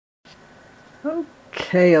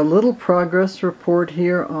Okay, a little progress report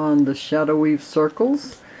here on the shadow weave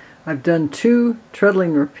circles. I've done 2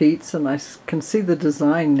 treadling repeats and I can see the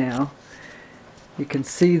design now. You can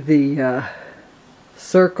see the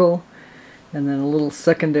circle and then a little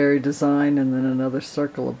secondary design and then another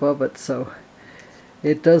circle above it, so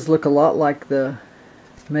it does look a lot like the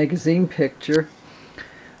magazine picture.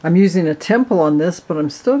 I'm using a temple on this, but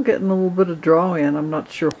I'm still getting a little bit of draw in. I'm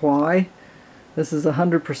not sure why. This is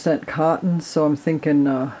 100% cotton, so I'm thinking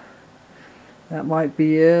that might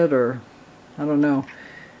be it, or I don't know.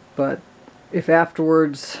 But if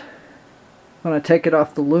afterwards, when I take it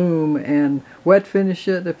off the loom and wet finish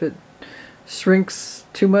it, if it shrinks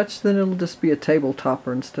too much, then it'll just be a table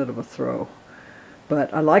topper instead of a throw.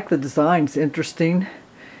 But I like the designs, interesting,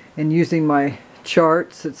 and using my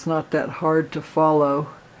charts, it's not that hard to follow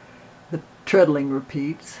the treadling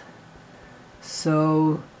repeats.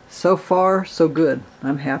 So far, so good.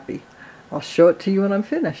 I'm happy. I'll show it to you when I'm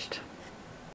finished.